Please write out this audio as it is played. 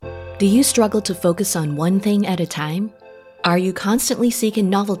Do you struggle to focus on one thing at a time? Are you constantly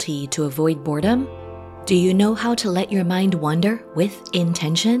seeking novelty to avoid boredom? Do you know how to let your mind wander with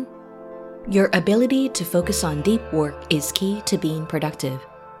intention? Your ability to focus on deep work is key to being productive.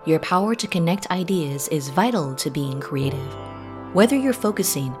 Your power to connect ideas is vital to being creative. Whether you're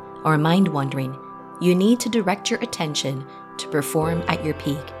focusing or mind-wandering, you need to direct your attention to perform at your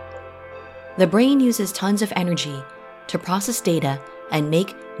peak. The brain uses tons of energy to process data and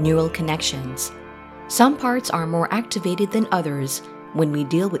make neural connections. Some parts are more activated than others when we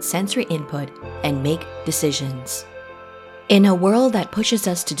deal with sensory input and make decisions. In a world that pushes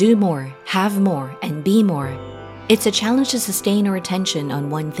us to do more, have more, and be more, it's a challenge to sustain our attention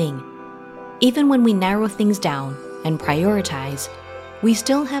on one thing. Even when we narrow things down and prioritize, we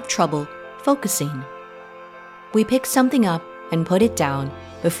still have trouble focusing. We pick something up and put it down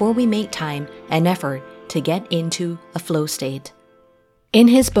before we make time and effort to get into a flow state. In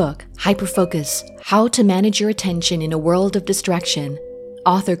his book, Hyperfocus: How to Manage Your Attention in a World of Distraction,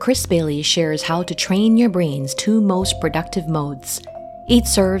 author Chris Bailey shares how to train your brain's two most productive modes. Each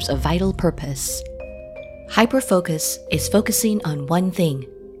serves a vital purpose. Hyperfocus is focusing on one thing.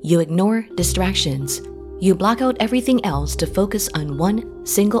 You ignore distractions. You block out everything else to focus on one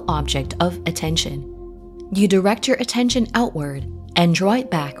single object of attention. You direct your attention outward and draw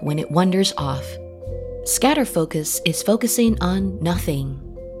it back when it wanders off. Scatter focus is focusing on nothing.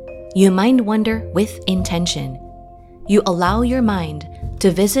 You mind wander with intention. You allow your mind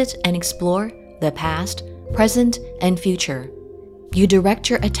to visit and explore the past, present, and future. You direct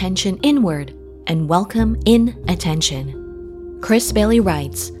your attention inward and welcome inattention. Chris Bailey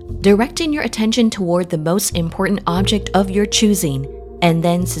writes, directing your attention toward the most important object of your choosing and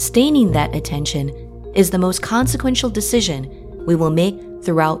then sustaining that attention is the most consequential decision we will make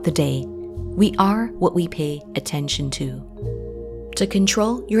throughout the day. We are what we pay attention to. To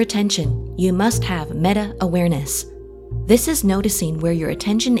control your attention, you must have meta-awareness. This is noticing where your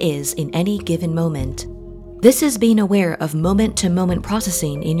attention is in any given moment. This is being aware of moment-to-moment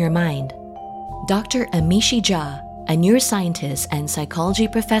processing in your mind. Dr. Amishi Jha, a neuroscientist and psychology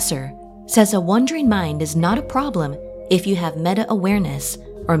professor, says a wandering mind is not a problem if you have meta-awareness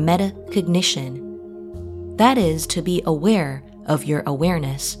or meta-cognition. That is, to be aware of your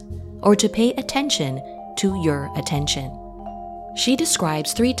awareness, or to pay attention to your attention. She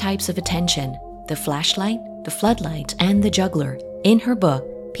describes 3 types of attention: the flashlight, the floodlight, and the juggler, in her book,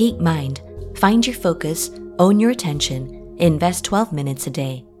 Peak Mind: Find Your Focus, Own Your Attention, Invest 12 Minutes a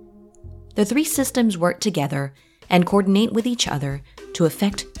Day. The 3 systems work together and coordinate with each other to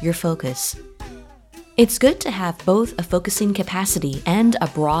affect your focus. It's good to have both a focusing capacity and a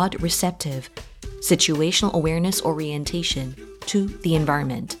broad, receptive, situational awareness orientation to the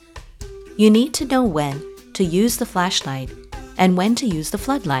environment. You need to know when to use the flashlight and when to use the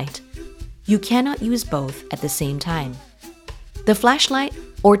floodlight. You cannot use both at the same time. The flashlight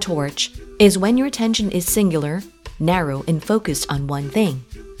or torch is when your attention is singular, narrow, and focused on one thing.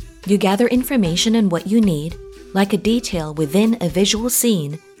 You gather information on what you need, like a detail within a visual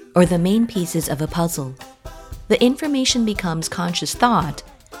scene or the main pieces of a puzzle. The information becomes conscious thought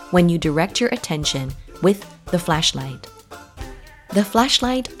when you direct your attention with the flashlight. The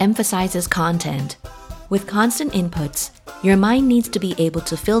flashlight emphasizes content. With constant inputs, your mind needs to be able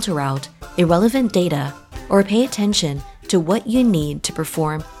to filter out irrelevant data or pay attention to what you need to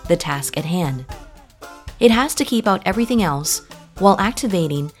perform the task at hand. It has to keep out everything else while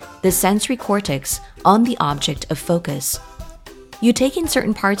activating the sensory cortex on the object of focus. You take in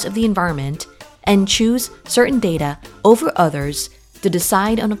certain parts of the environment and choose certain data over others to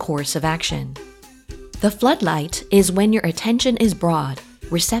decide on a course of action. The floodlight is when your attention is broad,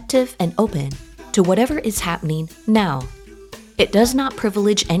 receptive, and open to whatever is happening now. It does not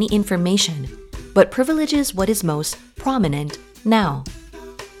privilege any information, but privileges what is most prominent now.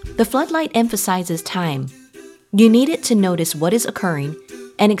 The floodlight emphasizes time. You need it to notice what is occurring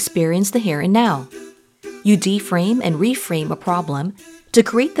and experience the here and now. You deframe and reframe a problem to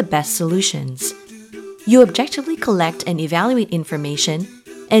create the best solutions. You objectively collect and evaluate information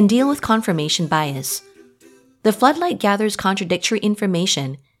and deal with confirmation bias. The floodlight gathers contradictory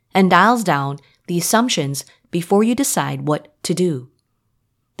information and dials down the assumptions before you decide what to do.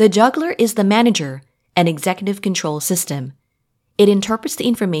 The juggler is the manager and executive control system. It interprets the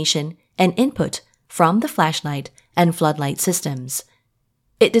information and input from the flashlight and floodlight systems.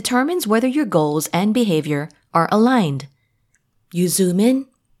 It determines whether your goals and behavior are aligned. You zoom in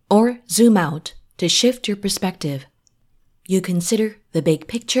or zoom out to shift your perspective. You consider the big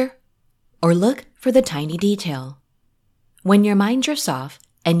picture or look for the tiny detail. When your mind drifts off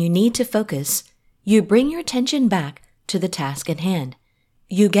and you need to focus, you bring your attention back to the task at hand.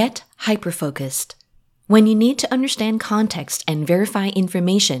 You get Hyperfocused. When you need to understand context and verify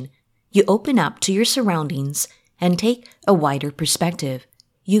information, you open up to your surroundings and take a wider perspective.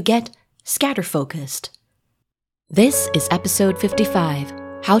 You get scatterfocused. This is episode 55,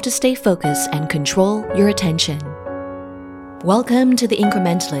 How to Stay Focused and Control Your Attention. Welcome to The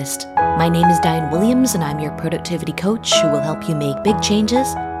Incrementalist. My name is Diane Williams and I'm your productivity coach who will help you make big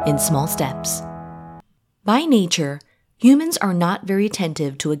changes in small steps. By nature, humans are not very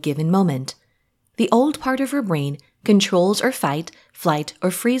attentive to a given moment. The old part of our brain controls our fight, flight, or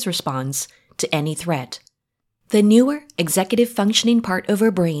freeze response to any threat. The newer, executive functioning part of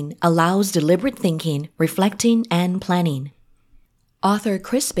our brain allows deliberate thinking, reflecting, and planning. Author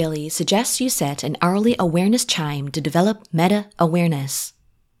Chris Bailey suggests you set an hourly awareness chime to develop meta-awareness.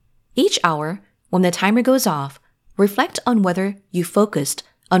 Each hour, when the timer goes off, reflect on whether you focused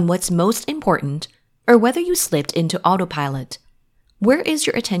on what's most important or whether you slipped into autopilot. Where is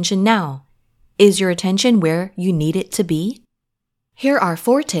your attention now? Is your attention where you need it to be? Here are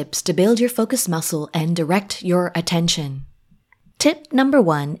 4 tips to build your focus muscle and direct your attention. Tip number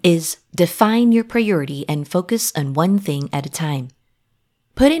 1 is define your priority and focus on one thing at a time.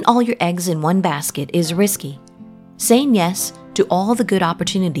 Putting all your eggs in one basket is risky. Saying yes to all the good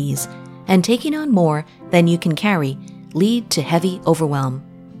opportunities and taking on more than you can carry lead to heavy overwhelm.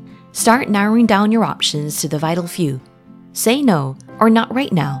 Start narrowing down your options to the vital few. Say no or not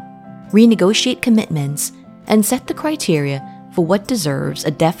right now. Renegotiate commitments and set the criteria for what deserves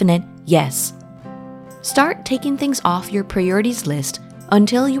a definite yes. Start taking things off your priorities list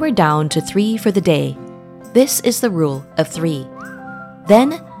until you are down to 3 for the day. This is the rule of 3.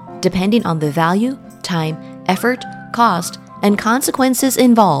 Then, depending on the value, time, effort, cost, and consequences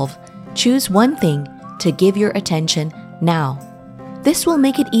involved, choose one thing to give your attention now. This will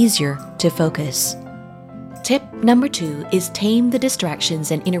make it easier to focus. Tip number 2 is tame the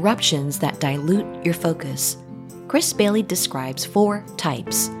distractions and interruptions that dilute your focus. Chris Bailey describes 4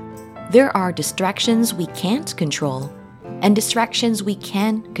 types. There are distractions we can't control and distractions we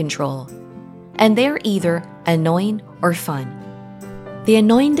can control. And they're either annoying or fun. The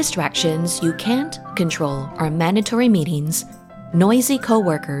annoying distractions you can't control are mandatory meetings, noisy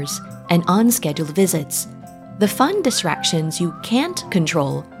coworkers, and unscheduled visits. The fun distractions you can't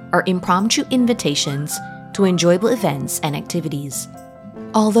control are impromptu invitations to enjoyable events and activities.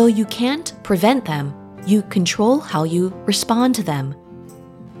 Although you can't prevent them, you control how you respond to them.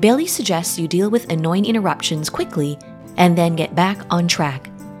 Bailey suggests you deal with annoying interruptions quickly and then get back on track,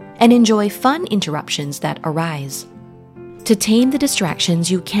 and enjoy fun interruptions that arise. To tame the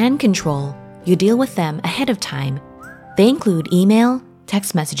distractions you can control, you deal with them ahead of time. They include email,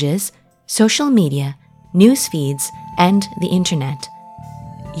 text messages, social media, news feeds, and the internet.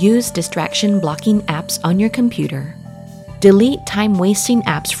 Use distraction blocking apps on your computer. Delete time-wasting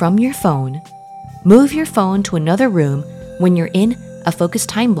apps from your phone. Move your phone to another room when you're in a focused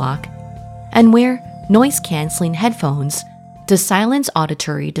time block. And wear noise-canceling headphones to silence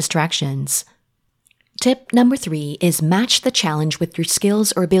auditory distractions. Tip number 3 is match the challenge with your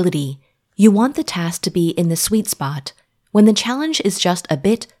skills or ability. You want the task to be in the sweet spot. When the challenge is just a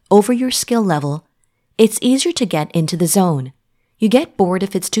bit over your skill level, it's easier to get into the zone. You get bored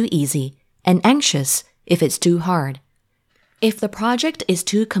if it's too easy and anxious if it's too hard. If the project is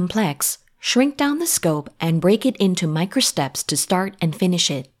too complex, shrink down the scope and break it into micro steps to start and finish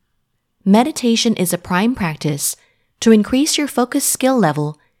it. Meditation is a prime practice to increase your focus skill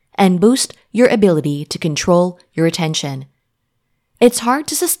level and boost your ability to control your attention. It's hard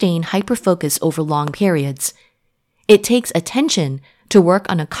to sustain hyperfocus over long periods. It takes attention to work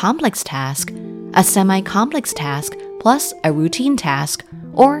on a complex task, a semi-complex task, plus a routine task,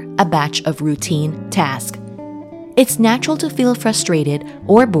 or a batch of routine tasks. It's natural to feel frustrated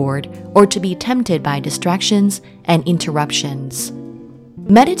or bored or to be tempted by distractions and interruptions.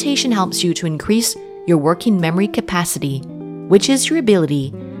 Meditation helps you to increase your working memory capacity, which is your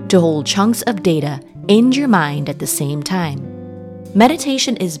ability to hold chunks of data in your mind at the same time.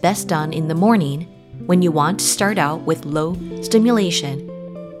 Meditation is best done in the morning when you want to start out with low stimulation,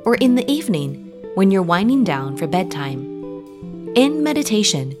 or in the evening when you're winding down for bedtime. In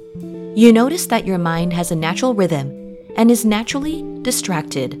meditation, you notice that your mind has a natural rhythm and is naturally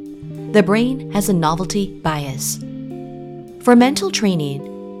distracted. The brain has a novelty bias. For mental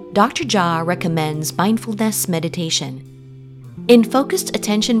training, Dr. Jha recommends mindfulness meditation. In focused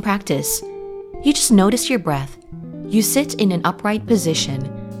attention practice, you just notice your breath. You sit in an upright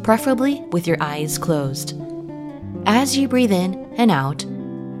position, preferably with your eyes closed. As you breathe in and out,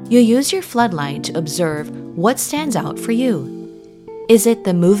 you use your floodlight to observe what stands out for you. Is it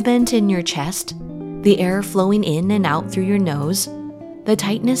the movement in your chest, the air flowing in and out through your nose, the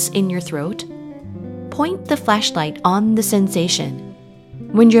tightness in your throat? Point the flashlight on the sensation.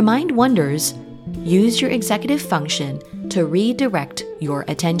 When your mind wanders, use your executive function to redirect your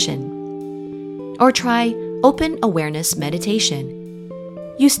attention. Or try open awareness meditation.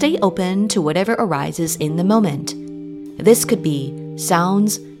 You stay open to whatever arises in the moment. This could be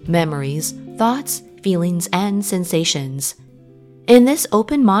sounds, memories, thoughts, feelings, and sensations. In this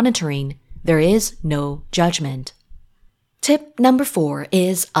open monitoring, there is no judgment. Tip number 4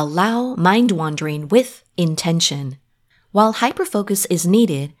 is allow mind wandering with intention. While hyperfocus is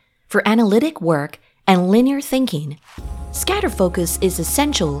needed for analytic work and linear thinking, scatter focus is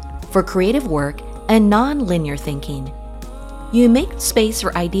essential for creative work and non-linear thinking. You make space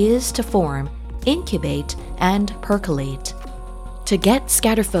for ideas to form, incubate, and percolate. To get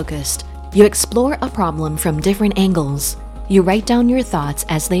scatter-focused, you explore a problem from different angles. You write down your thoughts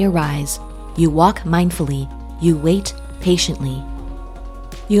as they arise. You walk mindfully. You wait patiently.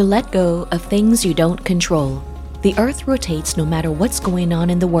 You let go of things you don't control. The earth rotates no matter what's going on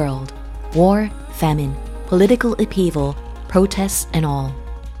in the world. War, famine, political upheaval, protests, and all.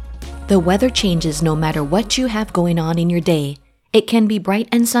 The weather changes no matter what you have going on in your day. It can be bright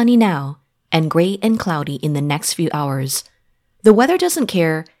and sunny now, and gray and cloudy in the next few hours. The weather doesn't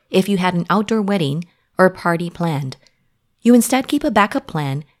care if you had an outdoor wedding or party planned. You instead keep a backup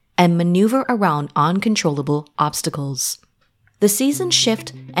plan and maneuver around uncontrollable obstacles. The seasons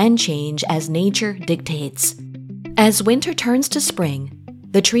shift and change as nature dictates. As winter turns to spring,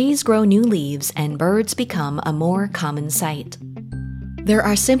 the trees grow new leaves and birds become a more common sight. There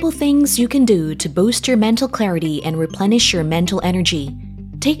are simple things you can do to boost your mental clarity and replenish your mental energy.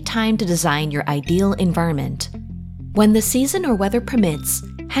 Take time to design your ideal environment. When the season or weather permits,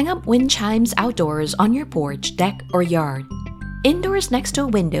 hang up wind chimes outdoors on your porch, deck, or yard. Indoors next to a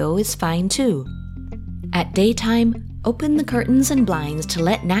window is fine too. At daytime, open the curtains and blinds to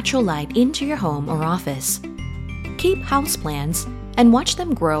let natural light into your home or office. Keep houseplants and watch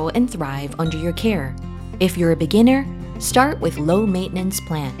them grow and thrive under your care. If you're a beginner, start with low-maintenance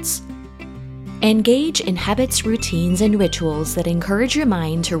plants. Engage in habits, routines, and rituals that encourage your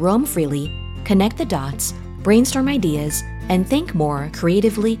mind to roam freely, connect the dots, brainstorm ideas, and think more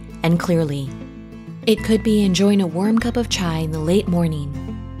creatively and clearly. It could be enjoying a warm cup of chai in the late morning.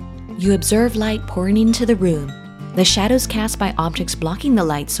 You observe light pouring into the room, the shadows cast by objects blocking the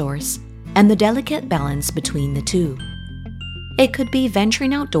light source, and the delicate balance between the two. It could be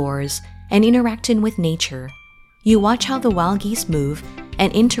venturing outdoors and interacting with nature. You watch how the wild geese move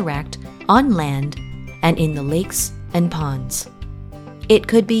and interact on land and in the lakes and ponds. It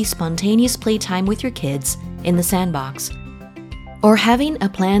could be spontaneous playtime with your kids in the sandbox, or having a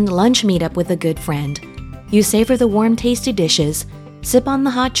planned lunch meetup with a good friend. You savor the warm, tasty dishes, sip on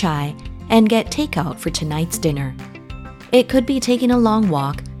the hot chai, and get takeout for tonight's dinner. It could be taking a long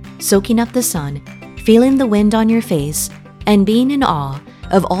walk, soaking up the sun, feeling the wind on your face, and being in awe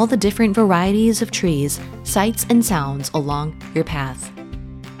of all the different varieties of trees, sights, and sounds along your path.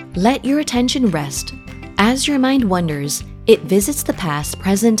 Let your attention rest. As your mind wanders, it visits the past,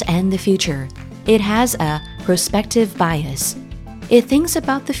 present, and the future. It has a prospective bias. It thinks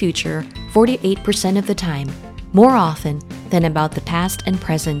about the future 48% of the time, more often than about the past and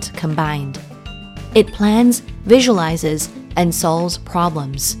present combined. It plans, visualizes, and solves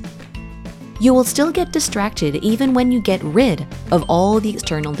problems. You will still get distracted even when you get rid of all the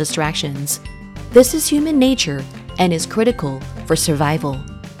external distractions. This is human nature and is critical for survival.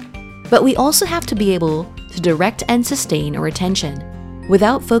 But we also have to be able to direct and sustain our attention.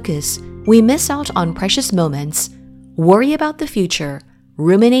 Without focus, we miss out on precious moments, worry about the future,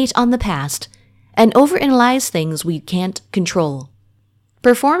 ruminate on the past, and overanalyze things we can't control.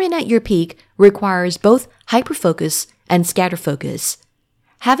 Performing at your peak requires both hyperfocus and scatterfocus.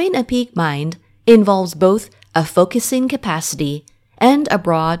 Having a peak mind involves both a focusing capacity and a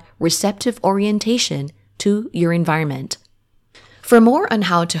broad, receptive orientation to your environment. For more on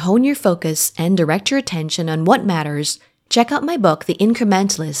how to hone your focus and direct your attention on what matters, check out my book, The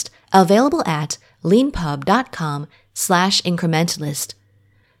Incrementalist, available at leanpub.com/incrementalist.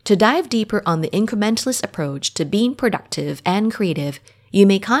 To dive deeper on the incrementalist approach to being productive and creative, you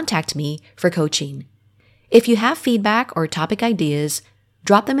may contact me for coaching. If you have feedback or topic ideas,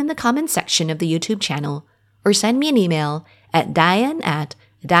 drop them in the comments section of the YouTube channel or send me an email at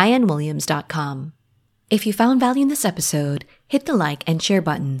diane@dianewilliams.com. If you found value in this episode, hit the like and share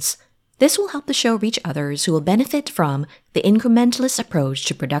buttons. This will help the show reach others who will benefit from the incrementalist approach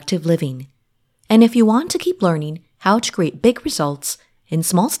to productive living. And if you want to keep learning how to create big results in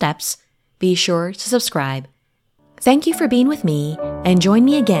small steps, be sure to subscribe. Thank you for being with me, and join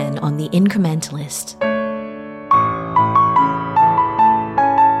me again on The Incrementalist.